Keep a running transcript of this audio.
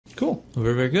Cool.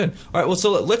 Very, very good. All right. Well,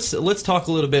 so let's talk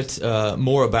a little bit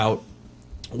more about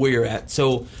where you're at.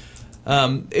 So,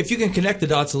 if you can connect the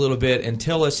dots a little bit and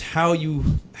tell us how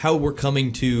we're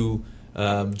coming to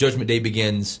Judgment Day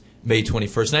begins May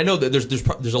 21st. And I know that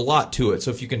there's a lot to it.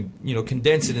 So if you can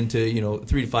condense it into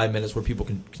 3 to 5 minutes where people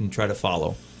can try to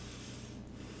follow.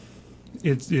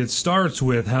 It starts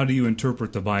with how do you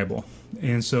interpret the Bible,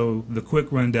 and so the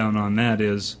quick rundown on that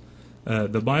is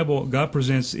the Bible. God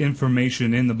presents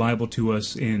information in the Bible to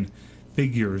us in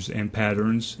figures and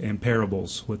patterns and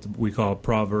parables, what we call a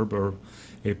proverb or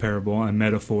a parable, a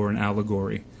metaphor, an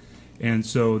allegory. And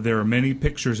so there are many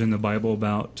pictures in the Bible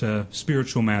about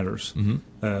spiritual matters.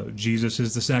 Mm-hmm. Jesus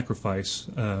is the sacrifice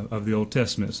of the Old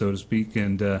Testament, so to speak,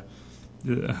 and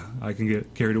I can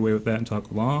get carried away with that and talk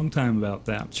a long time about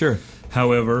that. Sure.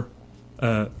 However,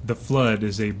 the flood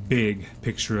is a big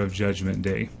picture of Judgment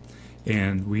Day.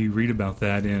 And we read about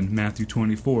that in Matthew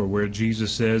 24, where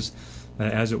Jesus says,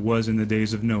 as it was in the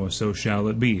days of Noah, so shall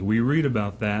it be. We read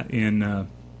about that in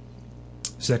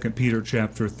 2 Peter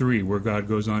chapter 3, where God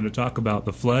goes on to talk about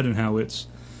the flood and how it's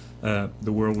the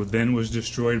world then was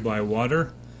destroyed by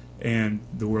water, and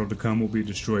the world to come will be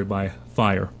destroyed by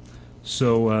fire.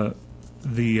 So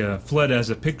the flood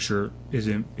as a picture is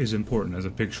important, as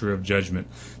a picture of judgment.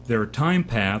 There are time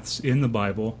paths in the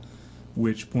Bible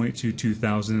which point to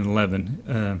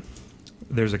 2011.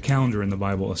 There's a calendar in the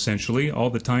Bible, essentially. All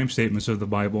the time statements of the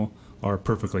Bible are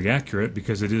perfectly accurate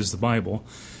because it is the Bible.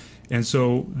 And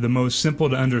so the most simple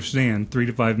to understand 3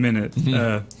 to 5 minute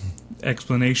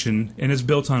explanation, and it's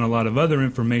built on a lot of other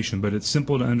information, but it's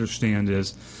simple to understand,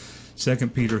 is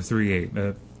 2 Peter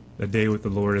 3:8. A day with the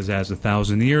Lord is as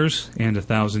 1,000 years, and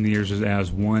 1,000 years is as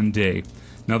one day.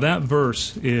 Now that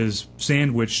verse is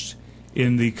sandwiched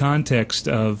in the context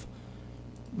of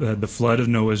the flood of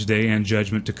Noah's day and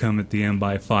judgment to come at the end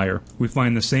by fire. We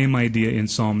find the same idea in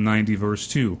Psalm 90, verse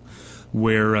 2,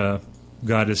 where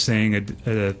God is saying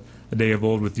a day of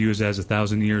old with you is as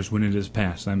 1,000 years when it is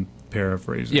past. I'm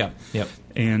paraphrasing. Yeah, yep.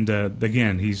 And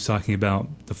again, he's talking about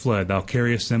the flood. Thou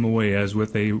carriest them away as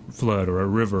with a flood or a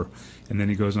river. And then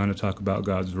he goes on to talk about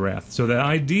God's wrath. So the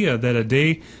idea that a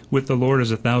day with the Lord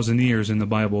is 1,000 years in the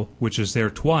Bible, which is there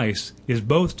twice, is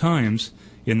both times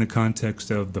in the context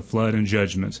of the flood and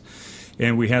judgment.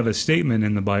 And we have a statement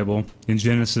in the Bible in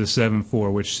Genesis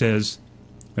 7:4, which says,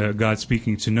 God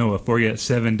speaking to Noah, for yet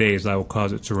 7 days I will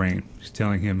cause it to rain. He's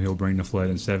telling him he'll bring the flood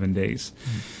in 7 days.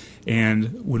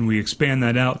 And when we expand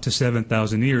that out to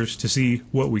 7,000 years to see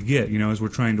what we get, as we're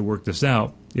trying to work this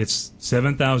out, it's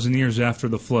 7,000 years after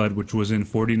the flood, which was in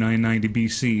 4990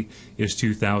 BC, is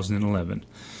 2011.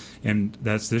 And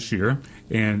that's this year.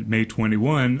 And May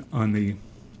 21 on the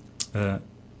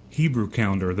Hebrew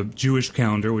calendar, the Jewish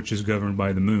calendar, which is governed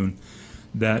by the moon,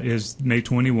 that is May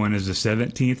 21 is the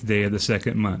 17th day of the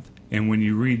second month. And when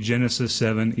you read Genesis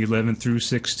 7:11 through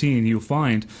 16, you'll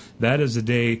find that is the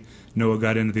day Noah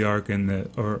got into the ark, and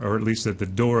or at least that the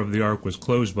door of the ark was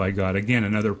closed by God. Again,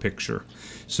 another picture.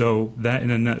 So that,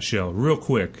 in a nutshell, real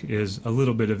quick, is a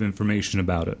little bit of information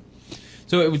about it.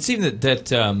 So it would seem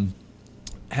that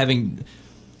having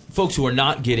folks who are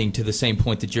not getting to the same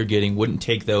point that you're getting wouldn't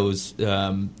take those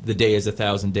the day as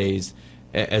 1,000 days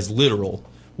as literal.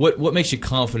 What makes you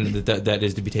confident that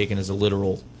is to be taken as a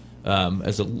literal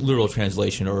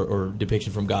translation or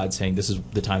depiction from God saying this is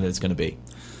the time that it's going to be?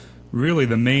 Really,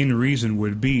 the main reason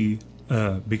would be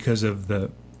because of the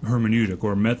hermeneutic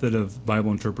or method of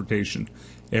Bible interpretation,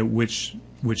 which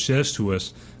says to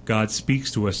us, God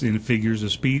speaks to us in figures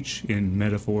of speech, in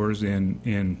metaphors,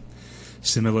 in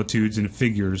similitudes and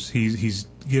figures. He's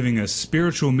giving us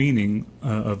spiritual meaning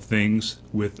of things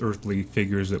with earthly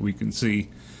figures that we can see,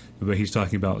 but he's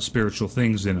talking about spiritual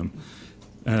things in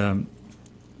them.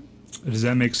 Does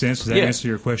that make sense? Does that answer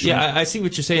your question? Yeah, I see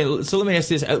what you're saying. So let me ask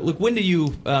this: look, when do you?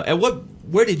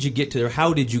 Where did you get to, or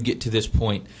how did you get to this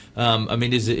point?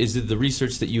 Is it the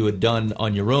research that you had done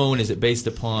on your own? Is it based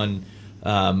upon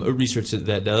research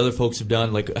that other folks have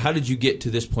done? Like, how did you get to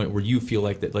this point where you feel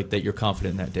like that you're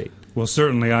confident in that date? Well,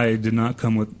 certainly I did not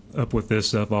come up with this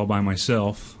stuff all by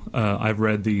myself. I've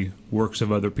read the works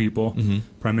of other people,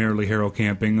 primarily Harold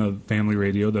Camping of Family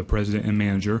Radio, the president and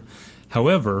manager.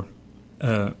 However,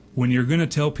 when you're going to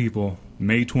tell people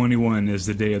May 21 is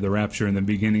the day of the rapture and the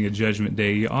beginning of Judgment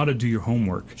Day, you ought to do your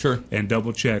homework. Sure. And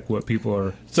double check what people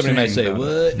are Somebody might say,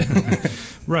 what?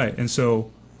 Right. And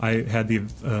so I had the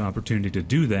opportunity to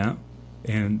do that.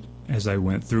 And as I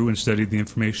went through and studied the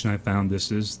information, I found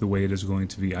this is the way it is going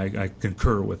to be. I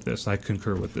concur with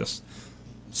this.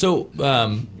 So,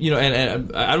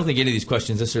 and I don't think any of these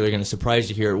questions necessarily are going to surprise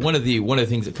you here. One of the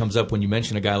things that comes up when you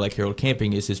mention a guy like Harold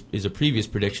Camping is a previous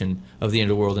prediction of the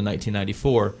end of the world in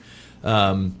 1994.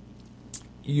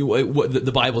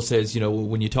 The Bible says,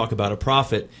 when you talk about a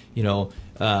prophet,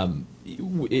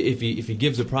 if he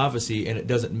gives a prophecy and it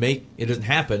doesn't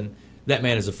happen, that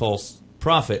man is a false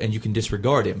prophet, and you can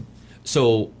disregard him.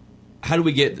 So, how do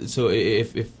we get? So,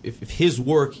 if his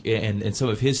work and some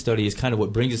of his study is kind of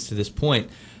what brings us to this point,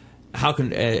 how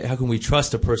can we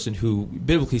trust a person who,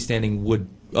 biblically standing, would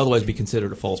otherwise be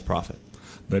considered a false prophet?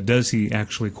 But does he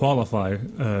actually qualify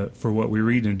for what we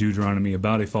read in Deuteronomy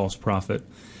about a false prophet?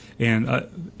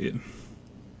 And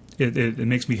it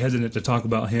makes me hesitant to talk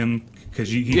about him because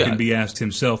he can be asked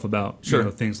himself about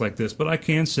things like this. But I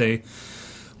can say,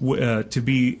 to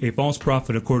be a false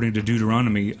prophet according to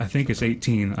Deuteronomy, I think it's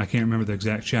 18. I can't remember the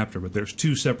exact chapter, but there's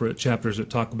 2 separate chapters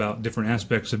that talk about different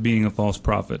aspects of being a false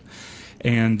prophet.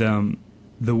 And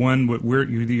the one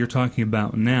you're talking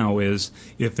about now is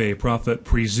if a prophet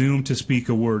presumed to speak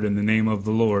a word in the name of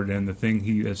the Lord, and the thing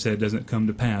he has said doesn't come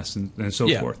to pass, and so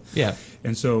forth. Yeah.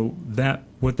 And so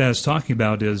what that's talking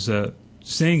about is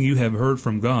saying you have heard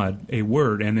from God a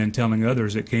word, and then telling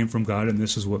others it came from God, and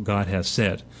this is what God has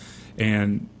said.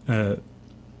 And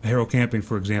Harold Camping,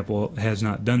 for example, has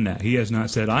not done that. He has not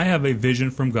said, I have a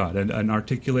vision from God, an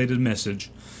articulated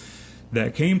message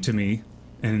that came to me,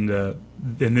 and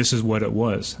this is what it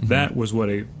was.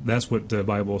 Mm-hmm. That's what the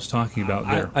Bible is talking about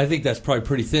there. I think that's probably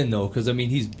pretty thin, though, because,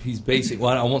 he's basing,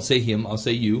 well, I won't say him, I'll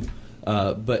say you,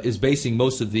 but is basing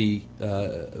most of the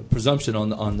presumption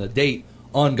on the date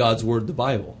on God's Word, the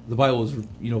Bible. The Bible is,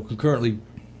 concurrently,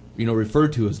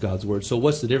 referred to as God's Word. So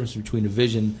what's the difference between a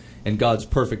vision and God's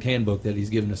perfect handbook that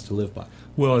He's given us to live by?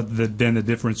 Well, then the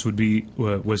difference would be,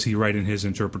 was he right in his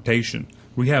interpretation?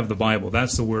 We have the Bible.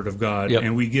 That's the Word of God,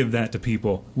 and we give that to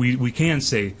people. We can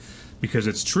say, because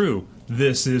it's true,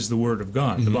 this is the Word of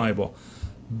God, the Bible.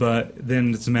 But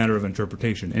then it's a matter of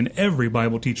interpretation. And every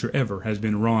Bible teacher ever has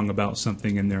been wrong about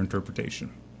something in their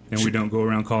interpretation. And we don't go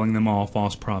around calling them all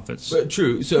false prophets.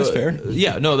 True. So, that's fair.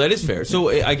 Yeah, no, that is fair. So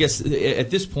I guess at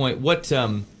this point, what...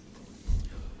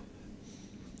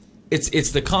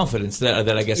 It's the confidence that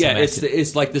I guess. Yeah,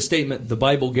 it's like the statement, the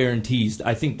Bible guarantees.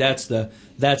 I think that's the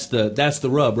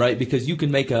rub, right? Because you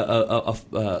can make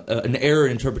an error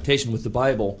interpretation with the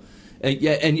Bible,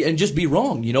 and just be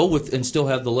wrong, and still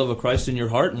have the love of Christ in your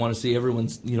heart and want to see everyone,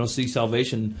 see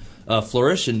salvation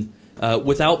flourish, and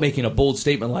without making a bold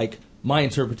statement like, my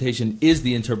interpretation is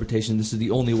the interpretation. This is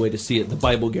the only way to see it. The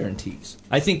Bible guarantees.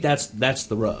 I think that's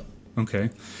the rub. Okay,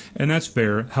 and that's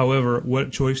fair. However,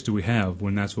 what choice do we have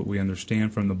when that's what we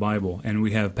understand from the Bible? And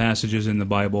we have passages in the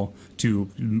Bible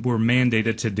we're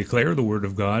mandated to declare the Word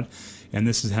of God, and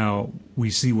this is how we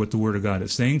see what the Word of God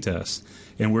is saying to us.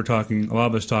 And a lot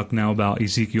of us talk now about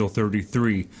Ezekiel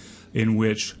 33, in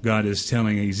which God is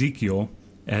telling Ezekiel,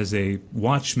 as a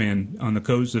watchman on the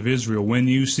coast of Israel, when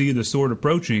you see the sword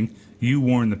approaching, you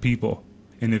warn the people.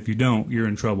 And if you don't, you're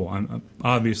in trouble. I'm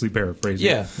obviously paraphrasing.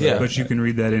 Yeah. But you can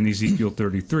read that in Ezekiel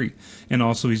 33. And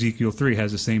also Ezekiel 3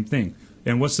 has the same thing.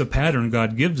 And what's the pattern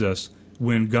God gives us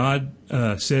when God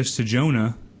says to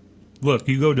Jonah, look,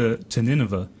 you go to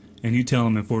Nineveh and you tell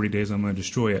him in 40 days I'm going to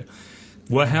destroy it.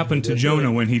 What happened to Jonah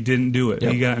when he didn't do it?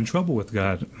 Yep. He got in trouble with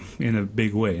God in a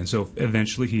big way. And so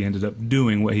eventually he ended up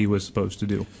doing what he was supposed to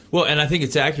do. Well, and I think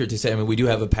it's accurate to say, we do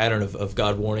have a pattern of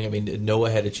God warning.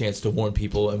 Noah had a chance to warn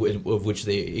people, of which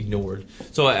they ignored.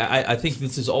 So I think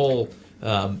this is all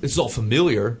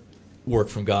familiar work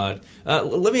from God.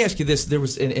 Let me ask you this. There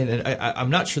was, and I'm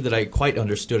not sure that I quite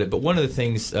understood it, but one of the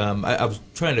things I was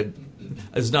trying to...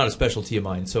 It's not a specialty of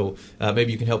mine, so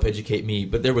maybe you can help educate me.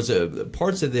 But there was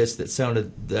parts of this that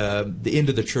sounded the end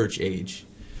of the church age,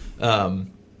 and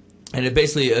it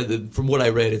basically, from what I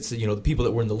read, it's the people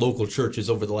that were in the local churches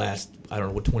over the last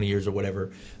 20 years or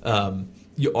whatever,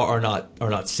 are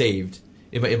not saved.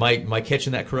 Am I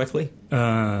catching that correctly?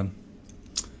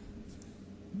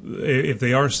 If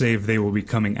they are saved, they will be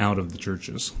coming out of the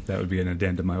churches. That would be an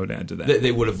addendum I would add to that.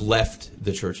 They would have left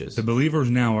the churches. The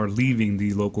believers now are leaving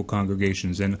the local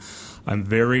congregations, and I'm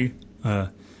very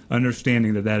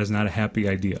understanding that is not a happy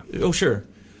idea. Oh, sure.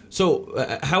 So,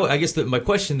 I guess my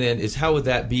question then is, how would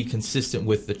that be consistent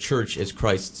with the church as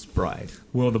Christ's bride?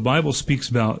 Well, the Bible speaks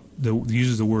about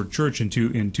uses the word church in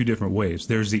two different ways.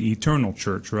 There's the eternal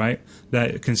church, right?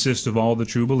 That consists of all the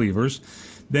true believers.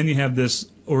 Then you have this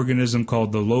organism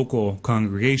called the local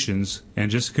congregations, and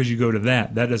just because you go to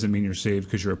that doesn't mean you're saved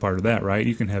because you're a part of that, right?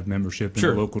 You can have membership in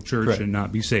Sure. a local church Correct. and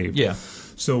not be saved. Yeah.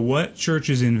 So what church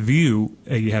is in view,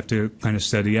 you have to kind of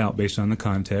study out based on the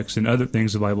context and other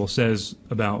things the Bible says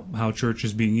about how church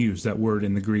is being used, that word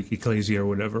in the Greek, ecclesia or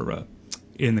whatever,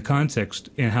 in the context,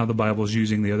 and how the Bible is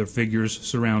using the other figures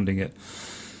surrounding it.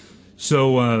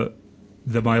 So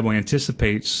the Bible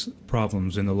anticipates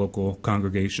problems in the local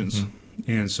congregations. Mm-hmm.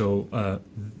 And so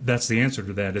that's the answer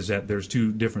to that, is that there's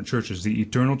two different churches, the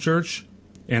eternal church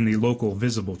and the local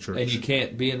visible church. And you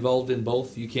can't be involved in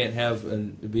both? You can't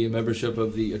be a membership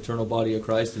of the eternal body of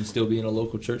Christ and still be in a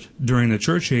local church? During the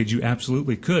church age, you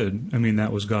absolutely could. I mean,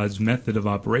 that was God's method of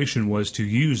operation, was to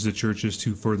use the churches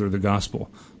to further the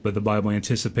gospel. But the Bible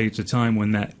anticipates a time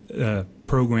when that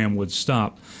program would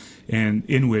stop, and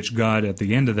in which God, at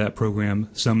the end of that program,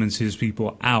 summons his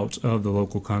people out of the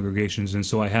local congregations. And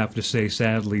so I have to say,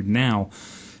 sadly, now,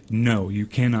 no, you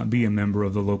cannot be a member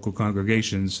of the local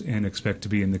congregations and expect to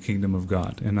be in the kingdom of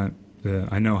God. And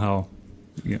I know how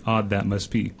odd that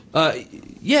must be.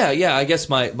 Yeah. I guess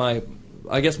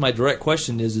my direct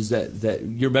question is that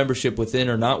your membership within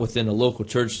or not within a local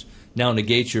church now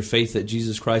negates your faith that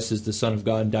Jesus Christ is the Son of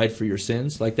God and died for your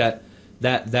sins. Like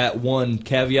that one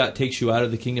caveat takes you out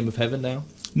of the kingdom of heaven now?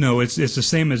 No, it's the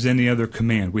same as any other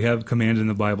command. We have commands in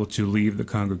the Bible to leave the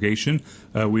congregation.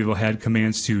 We've had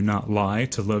commands to not lie,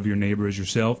 to love your neighbor as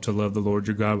yourself, to love the Lord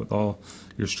your God with all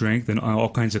your strength, and all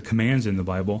kinds of commands in the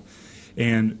Bible.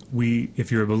 And if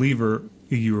you're a believer,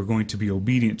 you are going to be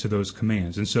obedient to those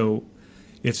commands. And so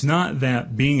it's not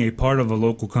that being a part of a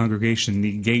local congregation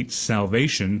negates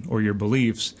salvation or your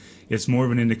beliefs. It's more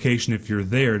of an indication, if you're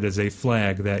there, it is a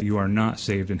flag that you are not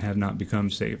saved and have not become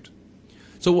saved.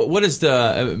 So what is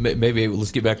the, maybe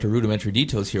let's get back to rudimentary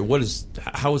details here.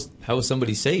 How is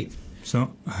somebody saved?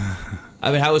 So,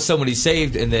 I mean, how is somebody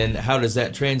saved, and then how does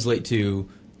that translate to,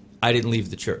 I didn't leave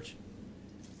the church,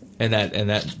 and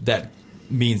that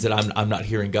means that I'm not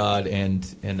hearing God, and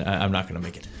I'm not going to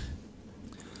make it.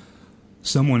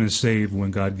 Someone is saved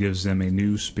when God gives them a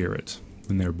new spirit,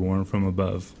 when they're born from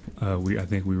above. I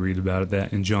think we read about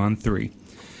that in John 3.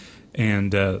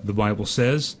 And the Bible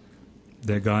says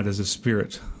that God is a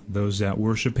spirit. Those that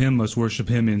worship him must worship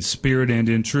him in spirit and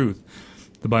in truth.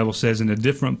 The Bible says in a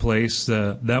different place,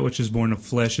 that which is born of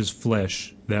flesh is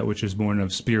flesh, that which is born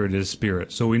of spirit is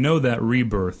spirit. So we know that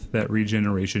rebirth, that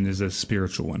regeneration, is a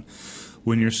spiritual one.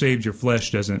 When you're saved, your flesh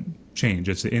doesn't change.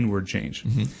 It's an inward change.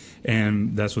 Mm-hmm.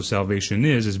 And that's what salvation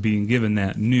is being given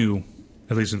that new,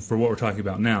 at least for what we're talking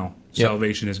about now, yep.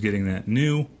 Salvation is getting that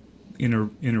new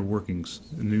inner workings,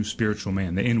 the new spiritual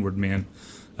man, the inward man,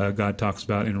 God talks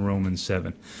about in Romans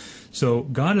 7. So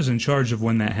God is in charge of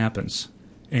when that happens,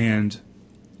 and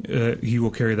he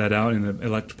will carry that out in an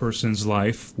elect person's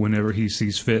life whenever he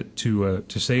sees fit to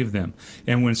save them.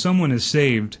 And when someone is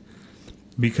saved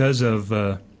because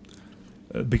that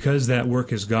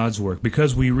work is God's work,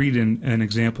 because we read in an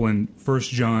example in 1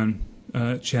 John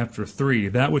chapter 3,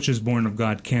 that which is born of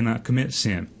God cannot commit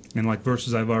sin. And like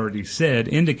verses I've already said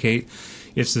indicate,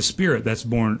 it's the spirit that's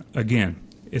born again.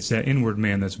 It's that inward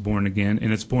man that's born again,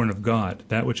 and it's born of God.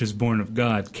 That which is born of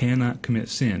God cannot commit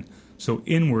sin. So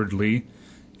inwardly,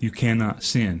 you cannot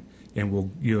sin.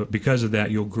 And because of that,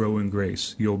 you'll grow in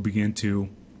grace. You'll begin to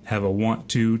have a want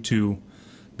to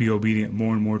be obedient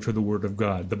more and more to the Word of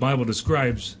God. The Bible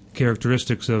describes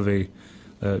characteristics of a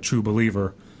true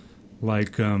believer,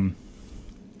 like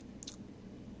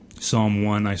Psalm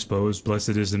 1, I suppose, blessed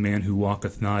is the man who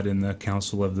walketh not in the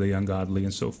counsel of the ungodly,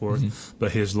 and so forth. Mm-hmm.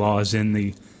 But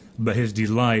his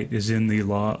delight is in the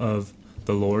law of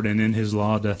the Lord, and in his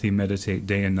law doth he meditate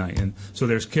day and night. And so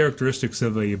there's characteristics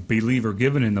of a believer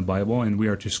given in the Bible, and we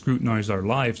are to scrutinize our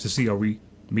lives to see, are we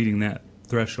meeting that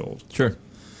threshold? Sure.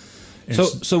 And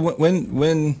so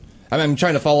when I'm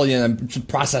trying to follow you, and I'm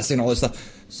processing all this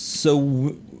stuff.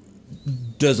 So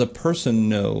does a person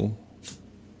know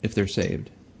if they're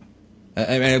saved?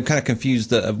 I'm kind of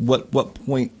confused. What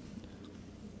point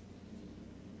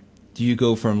do you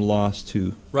go from lost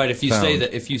to right? If you found?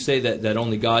 say that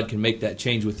only God can make that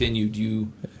change within you, do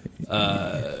you?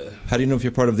 How do you know if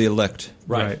you're part of the elect?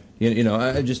 Right.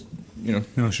 I just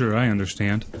No, sure, I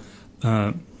understand.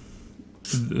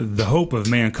 The hope of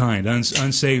mankind,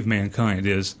 unsaved mankind,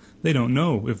 is they don't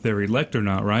know if they're elect or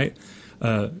not. Right?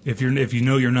 If you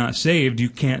know you're not saved, you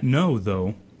can't know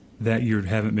though that you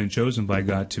haven't been chosen by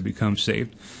God to become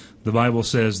saved. The Bible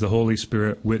says the Holy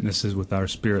Spirit witnesses with our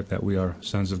spirit that we are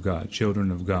sons of God,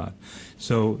 children of God.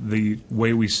 So the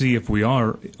way we see if we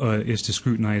are is to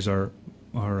scrutinize our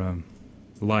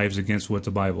lives against what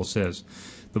the Bible says.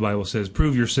 The Bible says,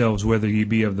 prove yourselves whether ye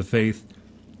be of the faith.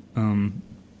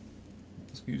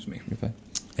 excuse me. Okay.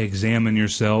 Examine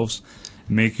yourselves,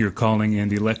 make your calling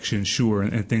and election sure,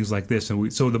 and things like this.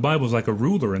 And so the Bible is like a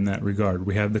ruler in that regard.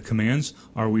 We have the commands.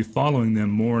 Are we following them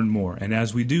more and more? And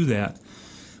as we do that,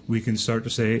 we can start to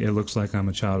say, it looks like I'm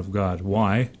a child of God.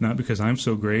 Why? Not because I'm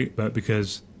so great, but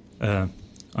because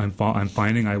I'm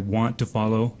finding I want to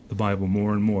follow the Bible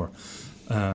more and more.